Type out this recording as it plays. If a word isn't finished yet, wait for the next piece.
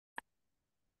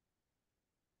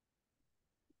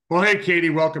Well, hey, Katie,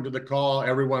 welcome to the call.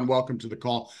 Everyone, welcome to the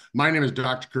call. My name is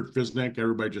Dr. Kurt Fiznik.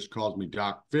 Everybody just calls me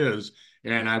Doc Fizz.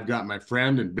 And I've got my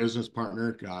friend and business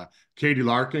partner, Katie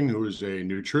Larkin, who is a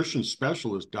nutrition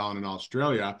specialist down in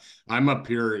Australia. I'm up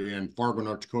here in Fargo,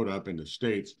 North Dakota, up in the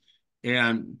States.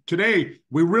 And today,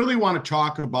 we really want to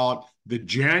talk about the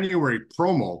January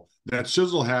promo that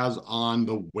Sizzle has on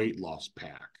the weight loss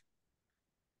pack.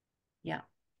 Yeah.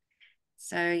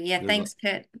 So yeah, There's a thanks,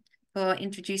 Kurt, for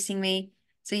introducing me.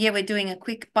 So yeah, we're doing a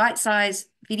quick bite-sized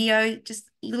video, just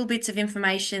little bits of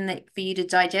information that for you to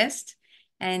digest.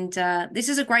 And this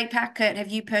is a great pack, Kurt.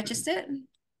 Have you purchased it?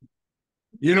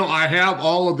 I have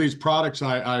all of these products.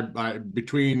 I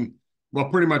between well,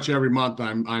 pretty much every month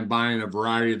I'm buying a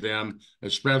variety of them,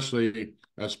 especially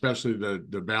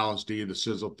the Balance D, the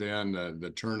Sizzle Thin, the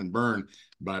Turn and Burn.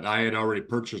 But I had already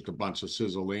purchased a bunch of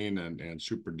Sizzleine and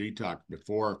Super Detox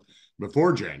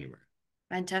before January.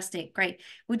 Fantastic. Great.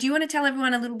 Well, do you want to tell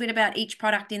everyone a little bit about each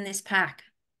product in this pack?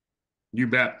 You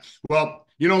bet. Well,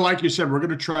 like you said, we're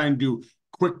going to try and do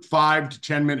quick 5 to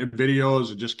 10 minute videos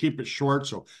and just keep it short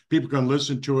so people can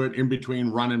listen to it in between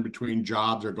running between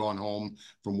jobs or going home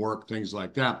from work, things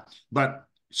like that. But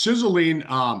Sizzleine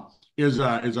is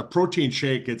a protein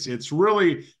shake. It's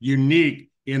really unique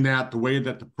in that the way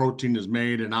that the protein is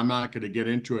made, and I'm not going to get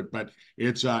into it, but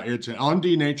it's an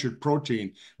undenatured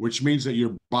protein, which means that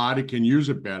your body can use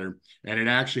it better, and it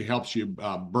actually helps you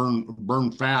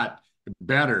burn fat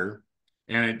better,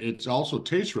 and it's also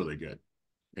tastes really good.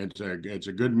 It's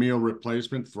a good meal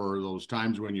replacement for those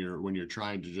times when you're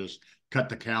trying to just cut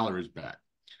the calories back.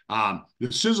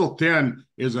 The Sizzle Thin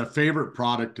is a favorite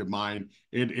product of mine.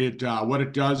 It what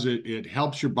it does, it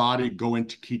helps your body go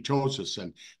into ketosis.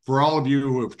 And for all of you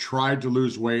who have tried to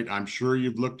lose weight, I'm sure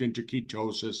you've looked into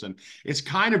ketosis, and it's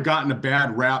kind of gotten a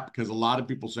bad rap because a lot of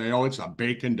people say, oh, it's a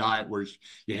bacon diet where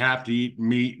you have to eat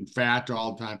meat and fat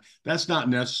all the time. That's not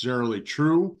necessarily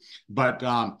true, but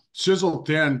Sizzle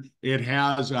Thin, it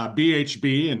has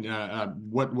BHB,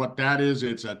 and what that is,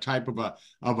 it's a type of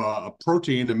a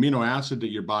protein, amino acid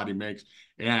that your body makes.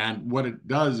 And what it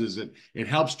does is it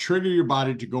helps trigger your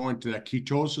body to go into that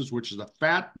ketosis, which is a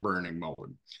fat burning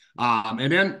mode.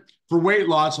 And then for weight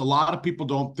loss, a lot of people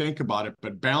don't think about it,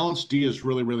 but Balance D is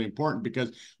really, really important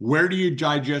because where do you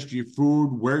digest your food?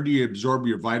 Where do you absorb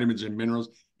your vitamins and minerals?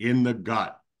 In the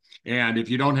gut. And if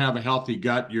you don't have a healthy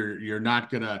gut, you're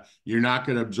not gonna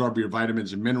absorb your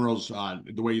vitamins and minerals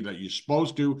the way that you're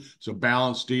supposed to. So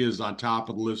Balance D is on top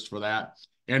of the list for that.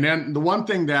 And then the one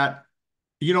thing that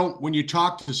when you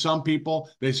talk to some people,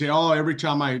 they say, "Oh, every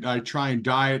time I try and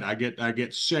diet, I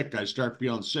get sick. I start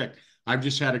feeling sick." I've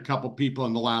just had a couple people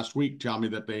in the last week tell me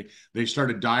that they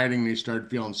started dieting, they started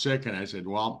feeling sick, and I said,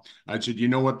 "Well," I said, "You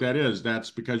know what that is?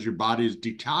 That's because your body is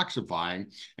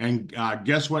detoxifying." And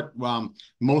guess what?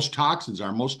 Most toxins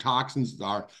are. Most toxins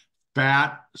are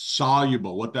fat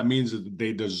soluble. What that means is that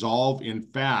they dissolve in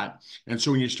fat, and so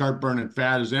when you start burning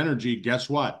fat as energy, guess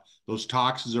what? Those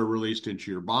toxins are released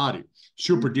into your body.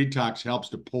 Super Detox helps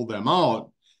to pull them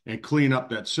out and clean up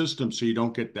that system so you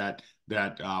don't get that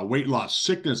weight loss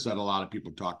sickness that a lot of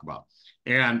people talk about.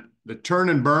 And the Turn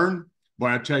and Burn, boy,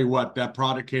 I tell you what, that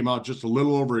product came out just a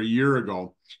little over a year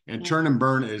ago, and Turn and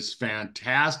Burn is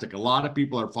fantastic. A lot of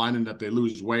people are finding that they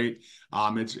lose weight.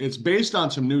 It's based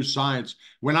on some new science.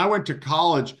 When I went to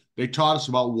college, they taught us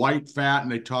about white fat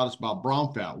and they taught us about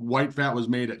brown fat. White fat was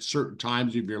made at certain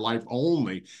times of your life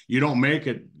only. You don't make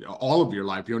it all of your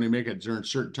life. You only make it during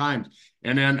certain times.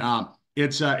 And then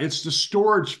it's the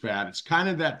storage fat. It's kind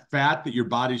of that fat that your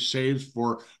body saves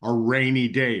for a rainy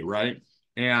day, right?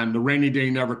 And the rainy day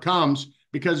never comes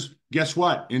because guess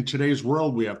what? In today's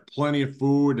world, we have plenty of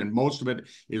food and most of it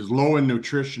is low in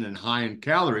nutrition and high in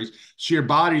calories. So your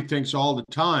body thinks all the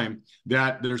time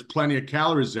that there's plenty of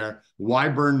calories there. Why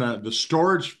burn the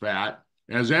storage fat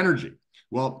as energy?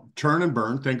 Well, Turn and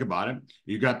Burn, think about it.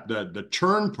 You got the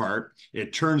turn part,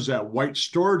 it turns that white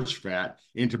storage fat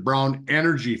into brown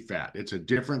energy fat. It's a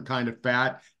different kind of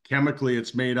fat. Chemically,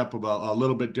 it's made up of a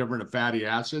little bit different of fatty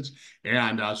acids.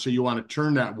 And so you want to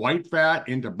turn that white fat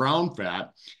into brown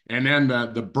fat. And then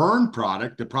the burn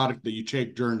product, the product that you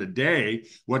take during the day,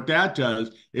 what that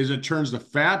does is it turns the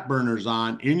fat burners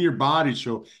on in your body.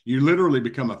 So you literally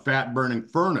become a fat burning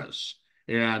furnace.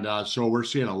 And so we're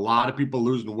seeing a lot of people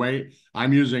losing weight.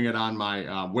 I'm using it on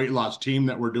my weight loss team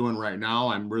that we're doing right now.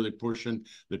 I'm really pushing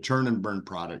the Turn and Burn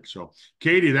product. So,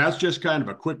 Katie, that's just kind of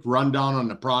a quick rundown on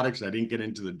the products. I didn't get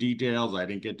into the details. I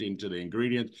didn't get into the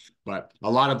ingredients, but a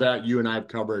lot of that you and I have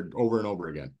covered over and over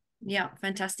again. Yeah,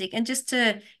 fantastic. And just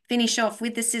to finish off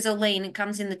with the Sizzleine, it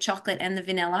comes in the chocolate and the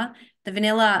vanilla. The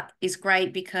vanilla is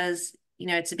great because you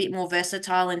know, it's a bit more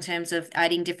versatile in terms of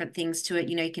adding different things to it.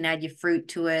 You know, you can add your fruit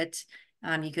to it.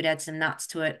 You could add some nuts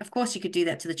to it. Of course, you could do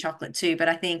that to the chocolate too, but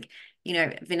I think, you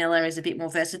know, vanilla is a bit more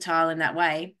versatile in that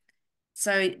way.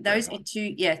 So those are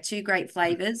two great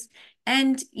flavors.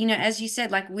 And, you know, as you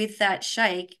said, like with that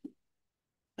shake,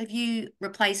 if you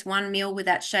replace one meal with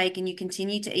that shake and you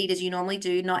continue to eat as you normally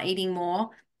do, not eating more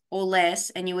or less,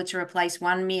 and you were to replace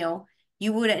one meal,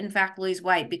 you would in fact lose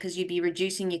weight because you'd be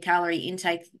reducing your calorie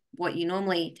intake, what you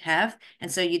normally have.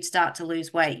 And so you'd start to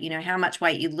lose weight. You know, how much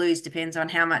weight you lose depends on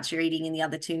how much you're eating in the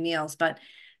other two meals. But,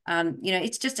 you know,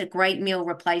 it's just a great meal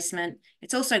replacement.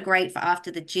 It's also great for after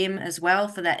the gym as well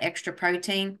for that extra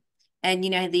protein. And,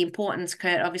 you know, the importance,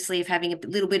 Kurt, obviously, of having a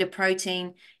little bit of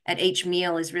protein at each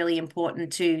meal is really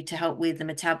important too, to help with the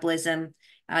metabolism,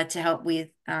 to help with,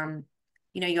 you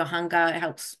know, your hunger. It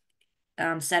helps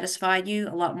satisfy you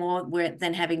a lot more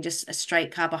than having just a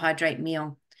straight carbohydrate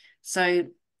meal. So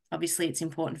obviously it's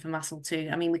important for muscle too.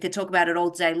 I mean, we could talk about it all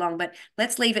day long, but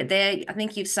let's leave it there. I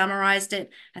think you've summarized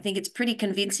it. I think it's pretty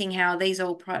convincing how these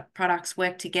all products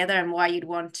work together and why you'd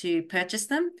want to purchase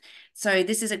them. So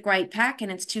this is a great pack, and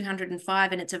it's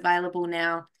 205, and it's available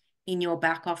now in your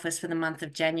back office for the month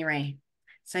of January.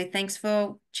 So thanks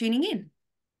for tuning in.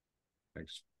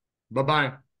 Thanks.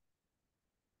 Bye-bye.